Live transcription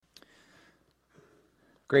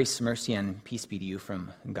Grace, mercy, and peace be to you from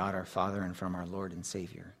God our Father and from our Lord and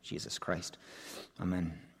Savior, Jesus Christ.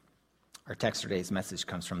 Amen. Our text for today's message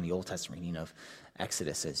comes from the Old Testament reading of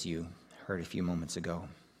Exodus, as you heard a few moments ago.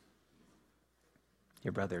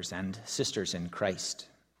 Dear brothers and sisters in Christ,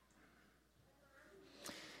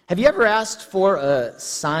 have you ever asked for a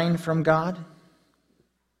sign from God?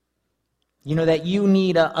 You know that you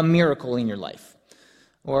need a miracle in your life,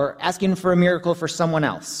 or asking for a miracle for someone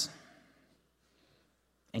else.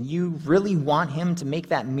 And you really want him to make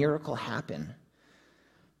that miracle happen.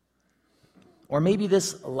 Or maybe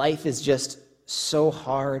this life is just so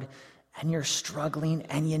hard and you're struggling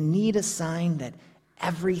and you need a sign that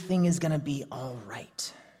everything is going to be all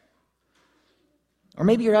right. Or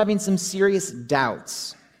maybe you're having some serious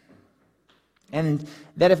doubts. And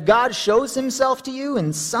that if God shows himself to you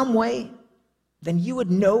in some way, then you would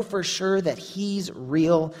know for sure that he's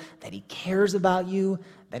real, that he cares about you,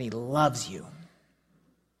 that he loves you.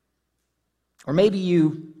 Or maybe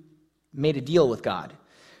you made a deal with God,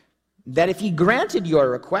 that if he granted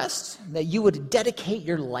your request, that you would dedicate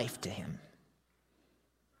your life to him.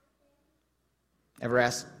 Ever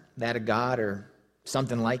asked that of God or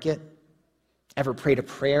something like it? Ever prayed a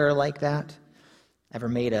prayer like that? Ever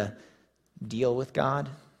made a deal with God?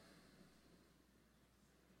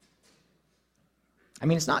 I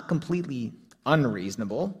mean, it's not completely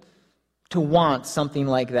unreasonable to want something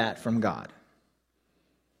like that from God.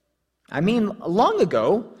 I mean, long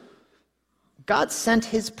ago, God sent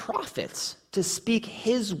his prophets to speak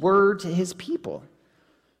his word to his people.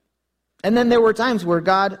 And then there were times where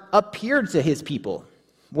God appeared to his people,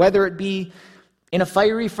 whether it be in a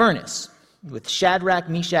fiery furnace with Shadrach,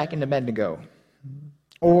 Meshach, and Abednego,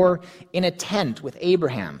 or in a tent with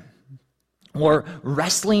Abraham, or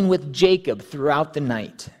wrestling with Jacob throughout the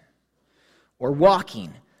night, or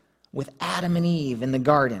walking with Adam and Eve in the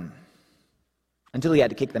garden, until he had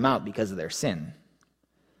to kick them out because of their sin.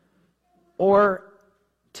 Or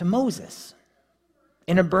to Moses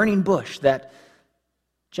in a burning bush that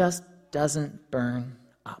just doesn't burn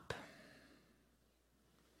up.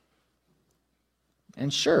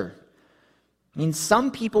 And sure, I mean,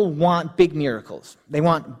 some people want big miracles. They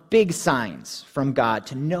want big signs from God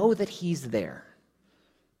to know that he's there.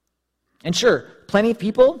 And sure, plenty of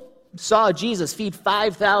people saw Jesus feed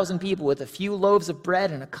 5,000 people with a few loaves of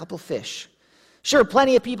bread and a couple fish. Sure,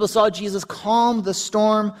 plenty of people saw Jesus calm the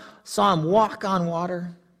storm, saw him walk on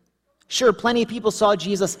water. Sure, plenty of people saw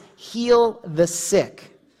Jesus heal the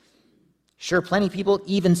sick. Sure, plenty of people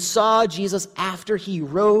even saw Jesus after he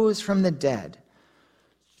rose from the dead.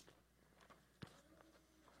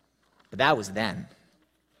 But that was then.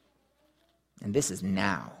 And this is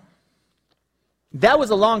now. That was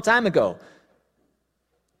a long time ago.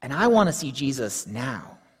 And I want to see Jesus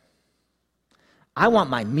now. I want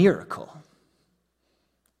my miracle.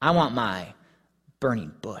 I want my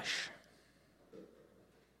burning bush.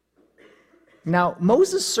 Now,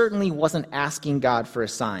 Moses certainly wasn't asking God for a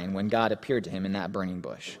sign when God appeared to him in that burning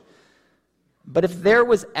bush. But if there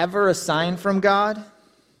was ever a sign from God,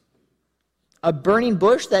 a burning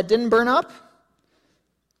bush that didn't burn up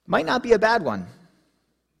might not be a bad one.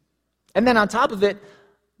 And then on top of it,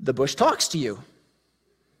 the bush talks to you.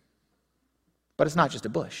 But it's not just a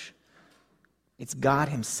bush. It's God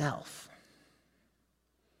himself.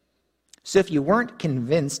 So if you weren't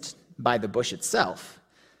convinced by the bush itself,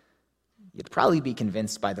 you'd probably be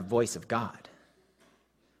convinced by the voice of God.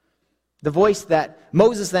 The voice that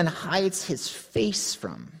Moses then hides his face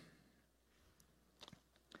from.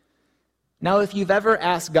 Now, if you've ever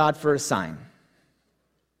asked God for a sign,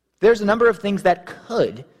 there's a number of things that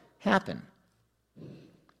could happen.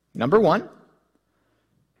 Number one,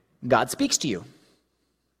 God speaks to you.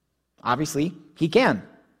 Obviously, he can.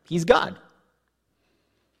 He's God.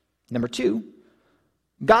 Number two,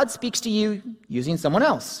 God speaks to you using someone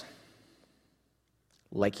else,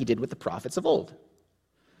 like he did with the prophets of old.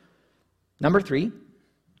 Number three,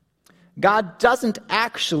 God doesn't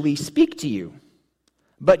actually speak to you,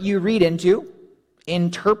 but you read into,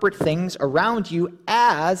 interpret things around you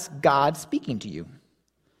as God speaking to you.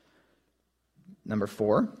 Number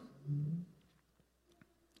four,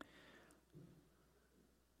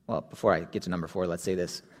 well, before I get to number four, let's say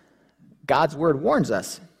this. God's word warns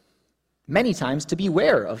us many times to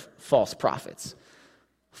beware of false prophets,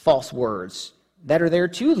 false words that are there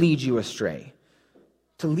to lead you astray,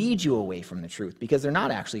 to lead you away from the truth, because they're not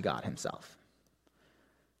actually God himself.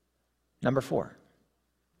 Number four,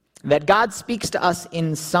 that God speaks to us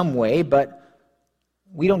in some way, but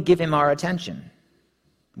we don't give him our attention.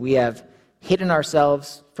 We have hidden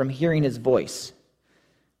ourselves from hearing his voice.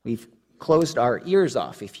 We've closed our ears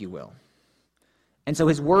off, if you will. And so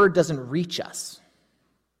his word doesn't reach us.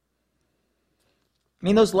 I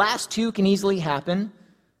mean, those last two can easily happen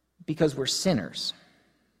because we're sinners.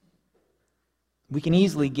 We can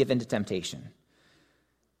easily give in to temptation.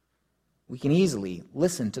 We can easily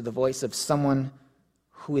listen to the voice of someone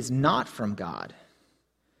who is not from God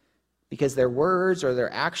because their words or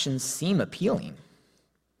their actions seem appealing,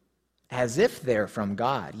 as if they're from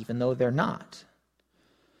God, even though they're not.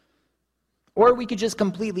 Or we could just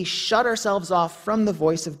completely shut ourselves off from the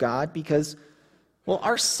voice of God because, well,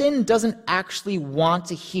 our sin doesn't actually want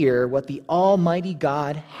to hear what the Almighty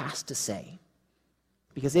God has to say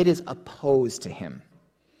because it is opposed to him.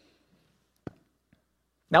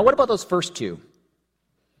 Now, what about those first two?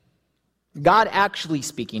 God actually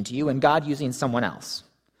speaking to you and God using someone else.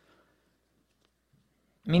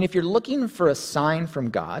 I mean, if you're looking for a sign from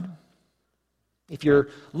God, if you're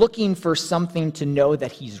looking for something to know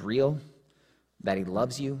that he's real, that he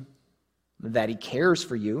loves you, that he cares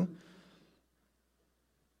for you,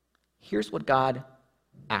 here's what God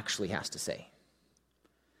actually has to say.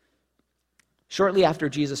 Shortly after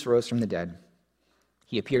Jesus rose from the dead,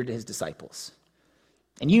 he appeared to his disciples.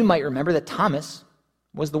 And you might remember that Thomas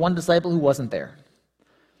was the one disciple who wasn't there.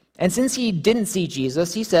 And since he didn't see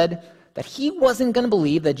Jesus, he said that he wasn't going to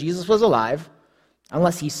believe that Jesus was alive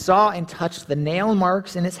unless he saw and touched the nail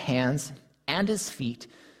marks in his hands and his feet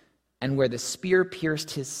and where the spear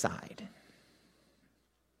pierced his side.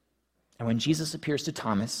 And when Jesus appears to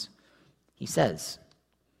Thomas, he says,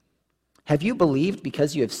 "Have you believed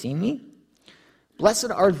because you have seen me?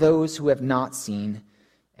 Blessed are those who have not seen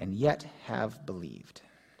and yet have believed."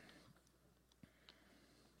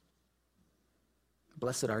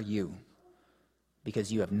 Blessed are you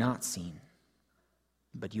because you have not seen,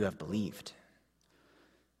 but you have believed.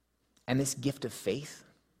 And this gift of faith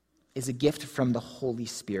is a gift from the Holy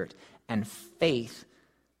Spirit, and faith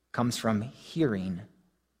comes from hearing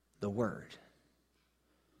the word.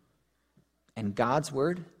 And God's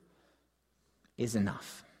word is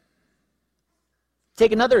enough.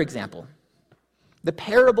 Take another example. The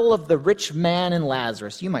parable of the rich man and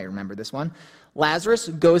Lazarus. You might remember this one. Lazarus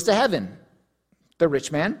goes to heaven. The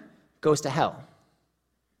rich man goes to hell.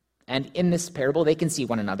 And in this parable, they can see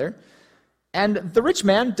one another. And the rich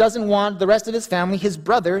man doesn't want the rest of his family, his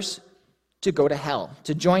brothers, to go to hell,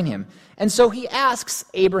 to join him. And so he asks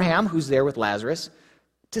Abraham, who's there with Lazarus,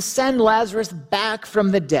 to send Lazarus back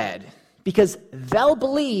from the dead, because they'll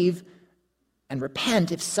believe and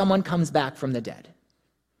repent if someone comes back from the dead.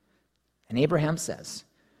 And Abraham says,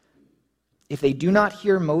 "If they do not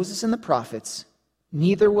hear Moses and the prophets,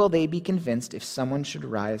 neither will they be convinced if someone should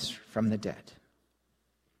rise from the dead."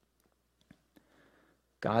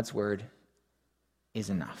 God's word is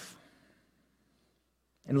enough.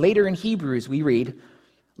 And later in Hebrews we read,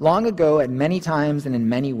 "Long ago, at many times and in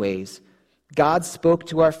many ways, God spoke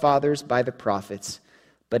to our fathers by the prophets,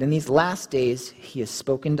 but in these last days he has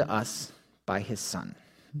spoken to us by his Son."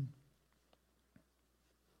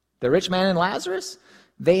 The rich man and Lazarus,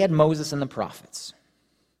 they had Moses and the prophets.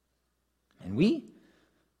 And we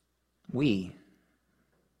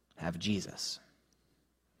have Jesus.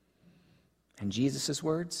 And Jesus'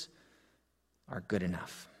 words are good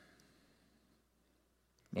enough.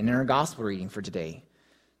 And in our gospel reading for today,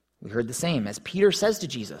 we heard the same as Peter says to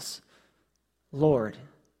Jesus, "Lord,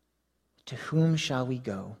 to whom shall we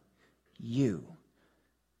go? You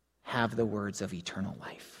have the words of eternal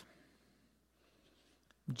life."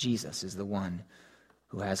 Jesus is the one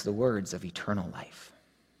who has the words of eternal life.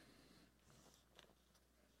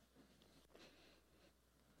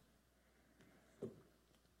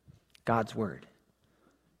 God's word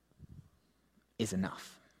is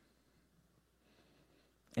enough.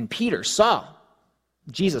 And Peter saw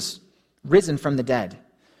Jesus risen from the dead,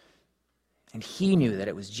 and he knew that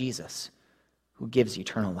it was Jesus who gives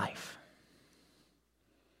eternal life.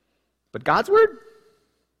 But God's word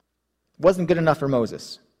wasn't good enough for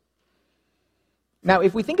Moses. Now,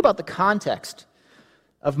 if we think about the context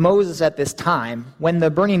of Moses at this time, when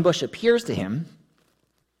the burning bush appears to him,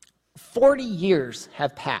 40 years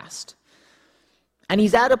have passed. And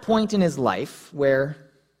he's at a point in his life where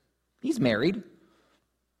he's married,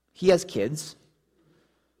 he has kids,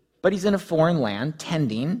 but he's in a foreign land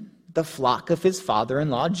tending the flock of his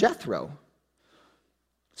father-in-law, Jethro.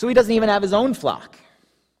 So he doesn't even have his own flock.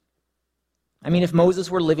 I mean, if Moses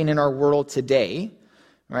were living in our world today,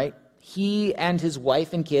 right, he and his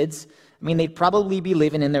wife and kids, I mean, they'd probably be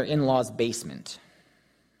living in their in-laws' basement.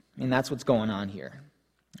 I mean, that's what's going on here.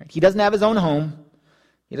 He doesn't have his own home.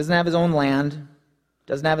 He doesn't have his own land.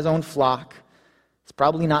 Doesn't have his own flock. He's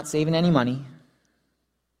probably not saving any money.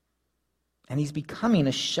 And he's becoming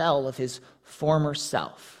a shell of his former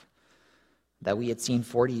self that we had seen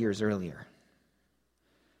 40 years earlier.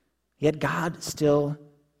 Yet God still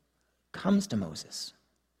comes to Moses.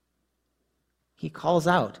 He calls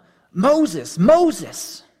out, "Moses,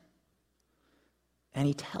 Moses!" And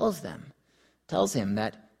he tells him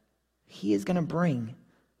that he is going to bring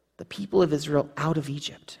the people of Israel out of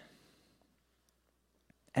Egypt.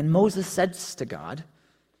 And Moses says to God,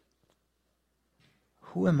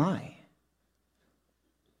 "Who am I?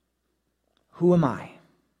 Who am I?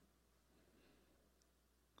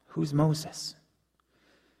 Who's Moses?"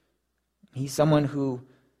 He's someone who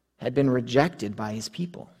had been rejected by his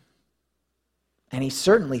people. And he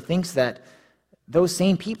certainly thinks that those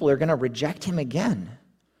same people are going to reject him again.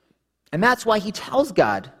 And that's why he tells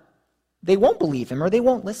God they won't believe him or they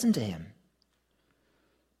won't listen to him.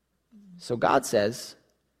 So God says,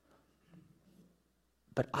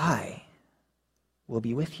 "But I will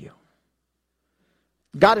be with you."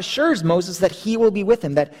 God assures Moses that he will be with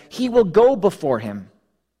him, that he will go before him,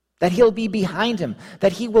 that he'll be behind him,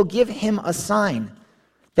 that he will give him a sign,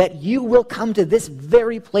 that you will come to this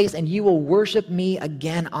very place and you will worship me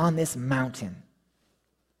again on this mountain.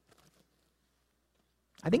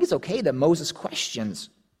 I think it's okay that Moses questions,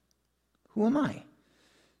 "Who am I?"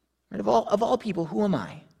 Right? Of all people, who am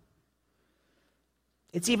I?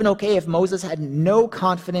 It's even okay if Moses had no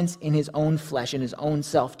confidence in his own flesh, in his own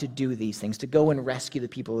self to do these things, to go and rescue the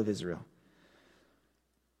people of Israel.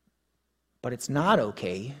 But it's not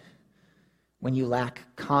okay when you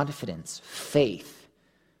lack confidence, faith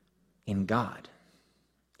in God,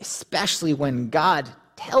 especially when God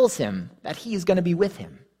tells him that he is going to be with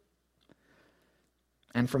him.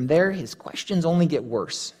 And from there, his questions only get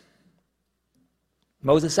worse.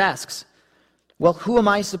 Moses asks, "Well, who am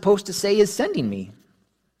I supposed to say is sending me?"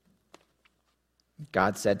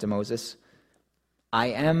 God said to Moses, "I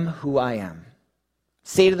am who I am.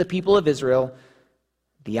 Say to the people of Israel,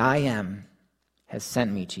 the I am has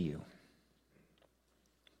sent me to you."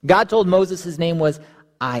 God told Moses his name was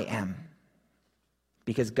I am,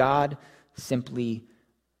 because God simply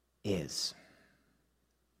is.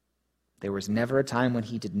 There was never a time when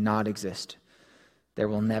he did not exist. There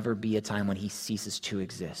will never be a time when he ceases to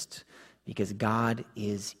exist, because God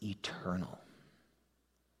is eternal.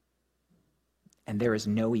 And there is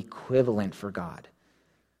no equivalent for God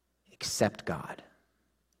except God.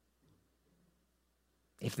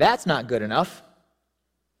 If that's not good enough,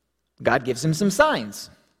 God gives him some signs.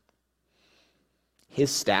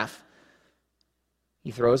 His staff,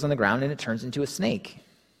 he throws on the ground and it turns into a snake.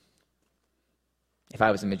 If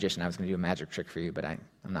I was a magician, I was going to do a magic trick for you, but I'm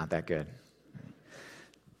not that good.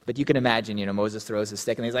 But you can imagine, Moses throws his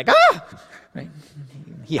stick and he's like, "Ah!" Right?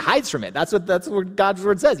 He hides from it. That's what God's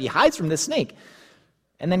word says. He hides from this snake.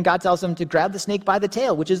 And then God tells him to grab the snake by the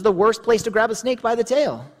tail, which is the worst place to grab a snake by the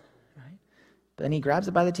tail. Right? But then he grabs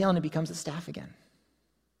it by the tail and it becomes a staff again.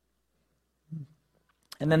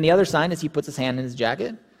 And then the other sign is he puts his hand in his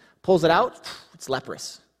jacket, pulls it out, it's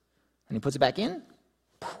leprous. And he puts it back in,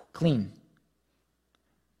 clean.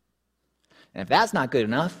 And if that's not good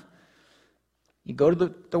enough, you go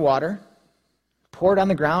to the water, pour it on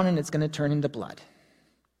the ground, and it's going to turn into blood.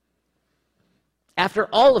 After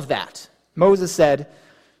all of that, Moses said,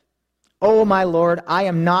 "Oh, my Lord, I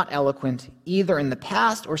am not eloquent, either in the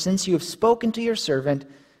past or since you have spoken to your servant,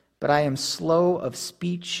 but I am slow of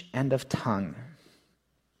speech and of tongue."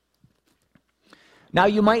 Now,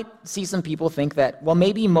 you might see some people think that, well,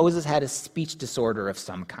 maybe Moses had a speech disorder of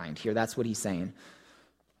some kind here. That's what he's saying.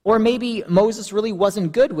 Or maybe Moses really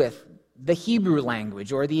wasn't good with the Hebrew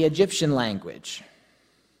language or the Egyptian language.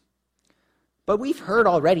 But we've heard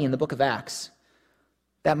already in the book of Acts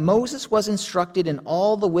that Moses was instructed in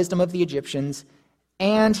all the wisdom of the Egyptians,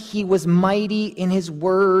 and he was mighty in his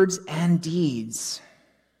words and deeds.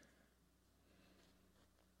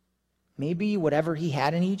 Maybe whatever he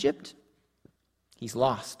had in Egypt, he's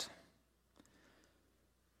lost.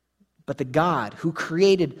 But the God who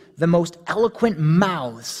created the most eloquent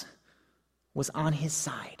mouths was on his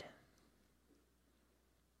side.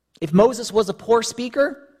 If Moses was a poor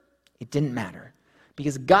speaker, it didn't matter,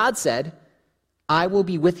 because God said, "I will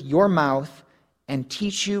be with your mouth and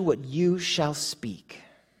teach you what you shall speak."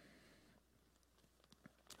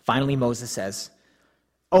 Finally, Moses says,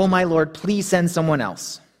 "Oh, my Lord, please send someone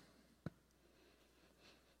else."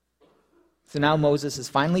 So now Moses is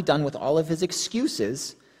finally done with all of his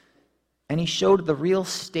excuses, and he showed the real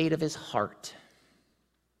state of his heart.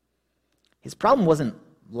 His problem wasn't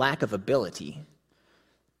lack of ability.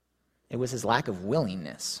 It was his lack of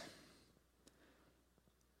willingness.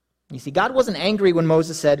 You see, God wasn't angry when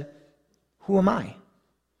Moses said, "Who am I?"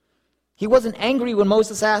 He wasn't angry when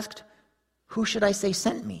Moses asked, "Who should I say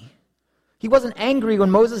sent me?" He wasn't angry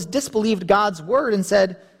when Moses disbelieved God's word and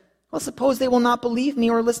said, Well, suppose they will not believe me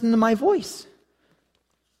or listen to my voice.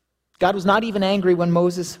 God was not even angry when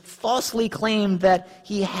Moses falsely claimed that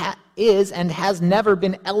he is and has never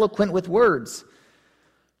been eloquent with words.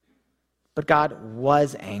 But God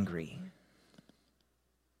was angry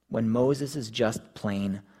when Moses is just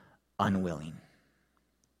plain unwilling.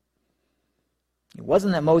 It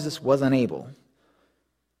wasn't that Moses was unable.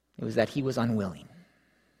 It was that he was unwilling.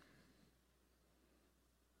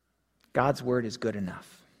 God's word is good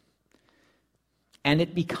enough. And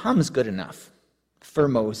it becomes good enough for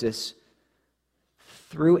Moses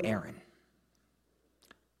through Aaron,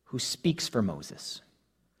 who speaks for Moses.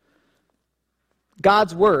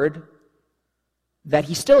 God's word that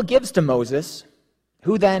he still gives to Moses,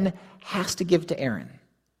 who then has to give to Aaron.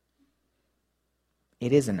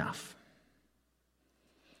 It is enough.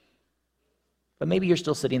 But maybe you're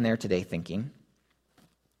still sitting there today thinking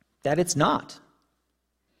that it's not.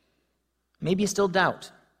 Maybe you still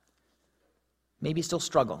doubt. Maybe you still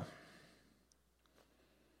struggle.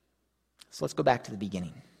 So let's go back to the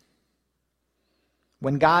beginning.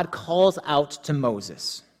 When God calls out to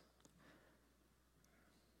Moses,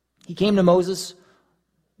 he came to Moses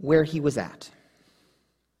where he was at.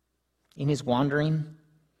 In his wandering,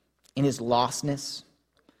 in his lostness.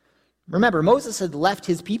 Remember, Moses had left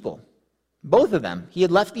his people. Both of them. He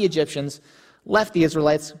had left the Egyptians, left the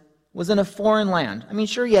Israelites, was in a foreign land. I mean,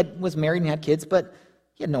 sure, was married and had kids, but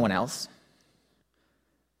he had no one else.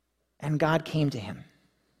 And God came to him.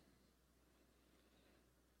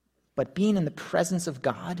 But being in the presence of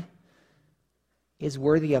God is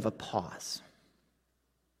worthy of a pause,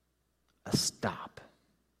 a stop.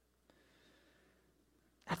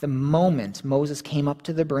 At the moment Moses came up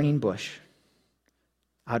to the burning bush,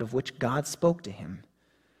 out of which God spoke to him,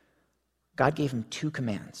 God gave him 2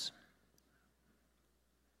 commands.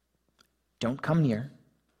 Don't come near,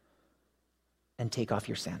 and take off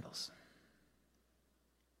your sandals.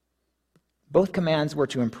 Both commands were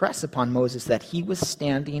to impress upon Moses that he was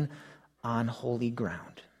standing on holy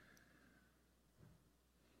ground.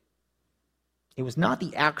 It was not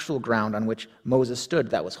the actual ground on which Moses stood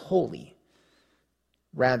that was holy.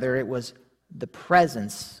 Rather, it was the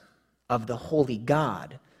presence of the holy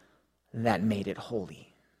God that made it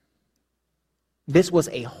holy. This was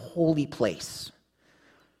a holy place.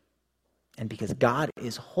 And because God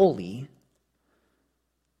is holy,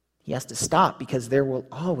 he has to stop because there will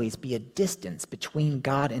always be a distance between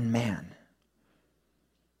God and man.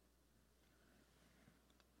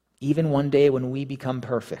 Even one day when we become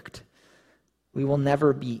perfect, we will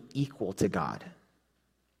never be equal to God.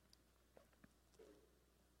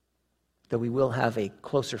 Though we will have a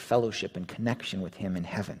closer fellowship and connection with him in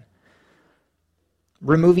heaven.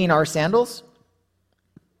 Removing our sandals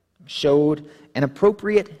showed an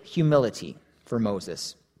appropriate humility for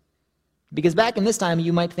Moses. Because back in this time,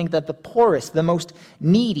 you might think that the poorest, the most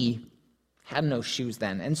needy, had no shoes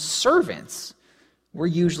then, and servants were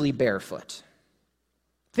usually barefoot.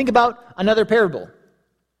 Think about another parable,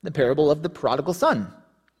 the parable of the prodigal son.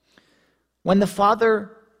 When the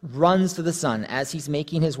father runs to the son as he's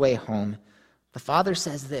making his way home, the father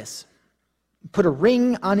says this, "Put a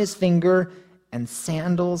ring on his finger and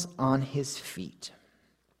sandals on his feet."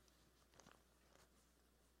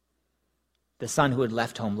 The son who had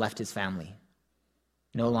left home left his family,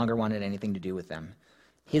 no longer wanted anything to do with them.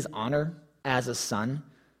 His honor as a son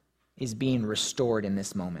is being restored in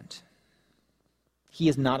this moment. He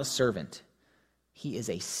is not a servant. He is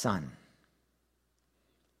a son.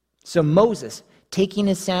 So Moses, taking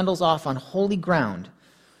his sandals off on holy ground,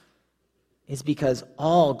 is because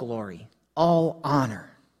all glory, all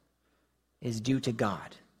honor is due to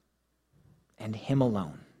God and him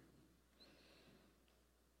alone.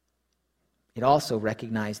 It also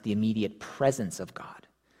recognized the immediate presence of God.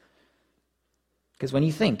 Because when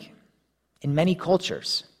you think, in many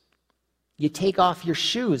cultures, you take off your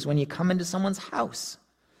shoes when you come into someone's house.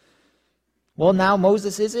 Well, now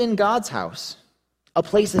Moses is in God's house, a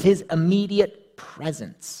place of his immediate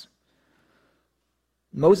presence.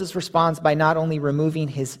 Moses responds by not only removing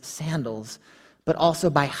his sandals, but also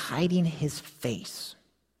by hiding his face.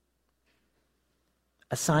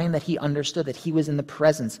 A sign that he understood that he was in the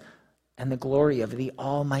presence and the glory of the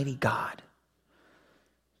Almighty God.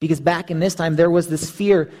 Because back in this time, there was this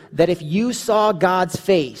fear that if you saw God's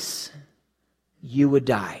face, you would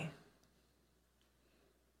die.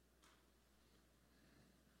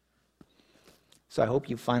 So I hope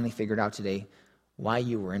you finally figured out today why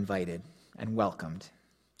you were invited and welcomed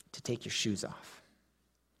to take your shoes off.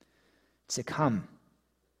 To come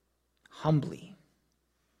humbly.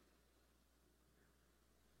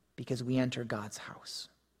 Because we enter God's house.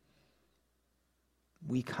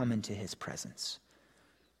 We come into his presence.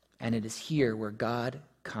 And it is here where God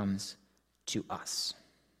comes to us.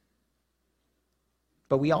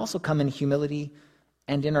 But we also come in humility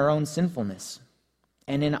and in our own sinfulness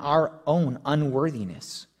and in our own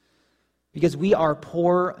unworthiness, because we are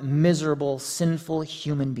poor, miserable, sinful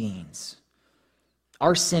human beings.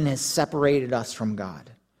 Our sin has separated us from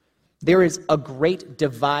God. There is a great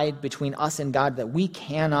divide between us and God that we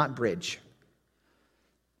cannot bridge.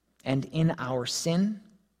 And in our sin,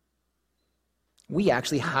 we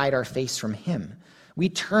actually hide our face from him. We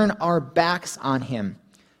turn our backs on him,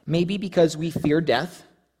 maybe because we fear death,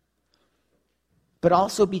 but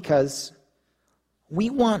also because we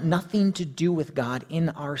want nothing to do with God in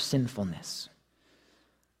our sinfulness.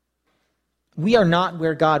 We are not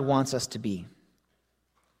where God wants us to be.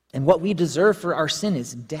 And what we deserve for our sin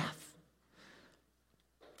is death.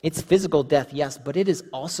 It's physical death, yes, but it is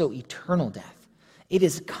also eternal death. It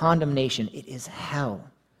is condemnation. It is hell.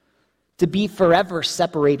 To be forever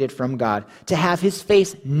separated from God, to have his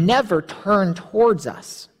face never turn towards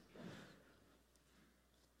us.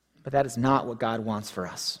 But that is not what God wants for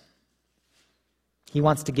us. He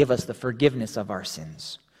wants to give us the forgiveness of our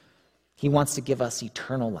sins. He wants to give us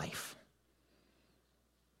eternal life.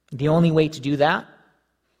 The only way to do that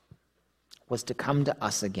was to come to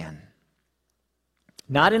us again.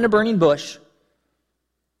 Not in a burning bush,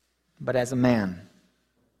 but as a man.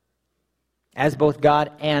 As both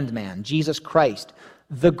God and man. Jesus Christ,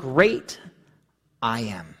 the great I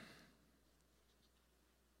am.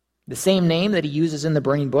 The same name that he uses in the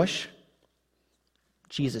burning bush,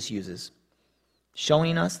 Jesus uses,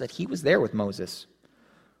 showing us that he was there with Moses.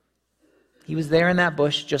 He was there in that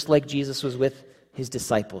bush just like Jesus was with his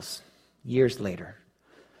disciples years later.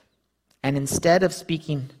 And instead of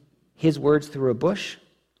speaking his words through a bush,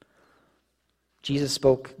 Jesus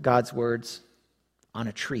spoke God's words on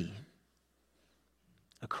a tree,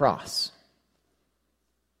 a cross.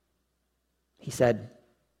 He said,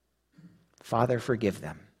 "Father, forgive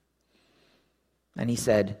them." And he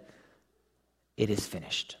said, "It is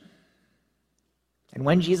finished." And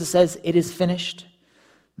when Jesus says, "It is finished,"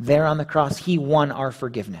 there on the cross, he won our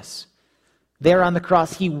forgiveness. There on the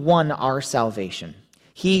cross, he won our salvation.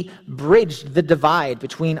 He bridged the divide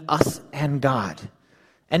between us and God.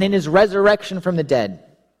 And in his resurrection from the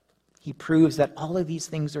dead, he proves that all of these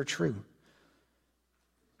things are true.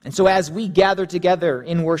 And so as we gather together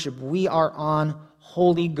in worship, we are on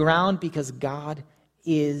holy ground because God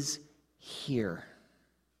is here.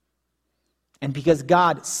 And because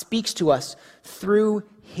God speaks to us through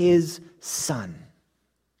his Son.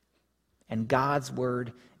 And God's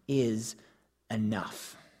word is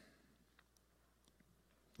enough.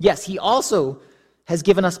 Yes, he also has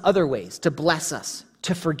given us other ways to bless us,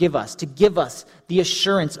 to forgive us, to give us the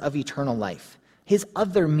assurance of eternal life. His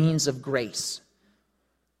other means of grace.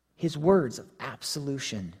 His words of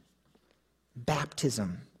absolution,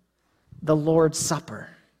 baptism, the Lord's Supper,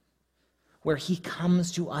 where he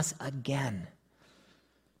comes to us again.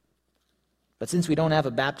 But since we don't have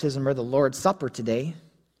a baptism or the Lord's Supper today,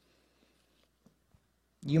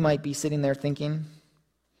 you might be sitting there thinking,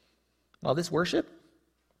 well, this worship,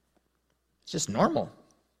 it's just normal.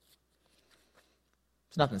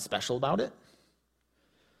 There's nothing special about it.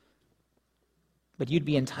 But you'd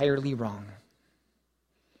be entirely wrong.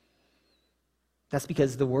 That's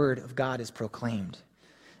because the Word of God is proclaimed.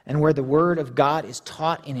 And where the Word of God is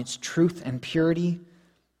taught in its truth and purity,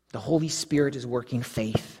 the Holy Spirit is working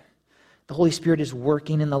faith. The Holy Spirit is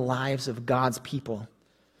working in the lives of God's people.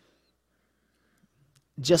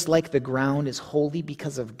 Just like the ground is holy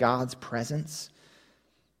because of God's presence,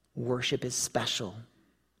 worship is special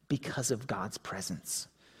because of God's presence.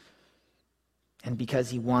 And because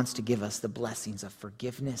he wants to give us the blessings of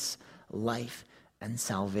forgiveness, life, and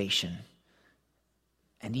salvation.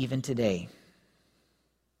 And even today,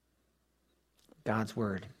 God's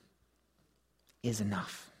word is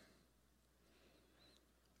enough.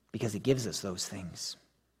 Because it gives us those things.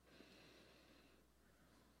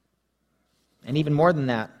 And even more than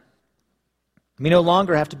that, we no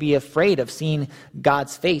longer have to be afraid of seeing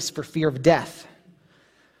God's face for fear of death.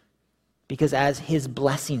 Because as his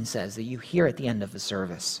blessing says, that you hear at the end of the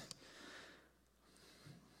service,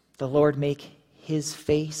 the Lord make his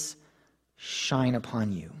face shine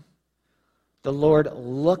upon you. The Lord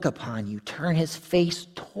look upon you, turn his face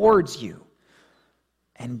towards you,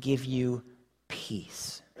 and give you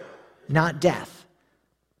peace. Not death,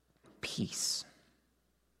 peace.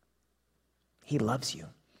 He loves you.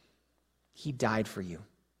 He died for you.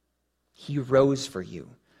 He rose for you.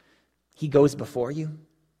 He goes before you.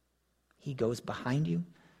 He goes behind you.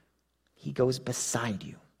 He goes beside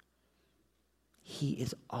you. He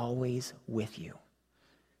is always with you.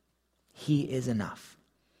 He is enough.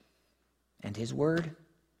 and his word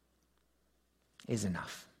is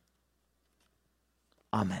enough.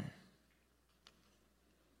 Amen.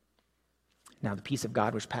 Now the peace of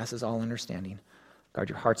God, which passes all understanding, guard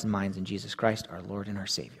your hearts and minds in Jesus Christ, our Lord and our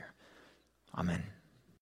Savior. Amen.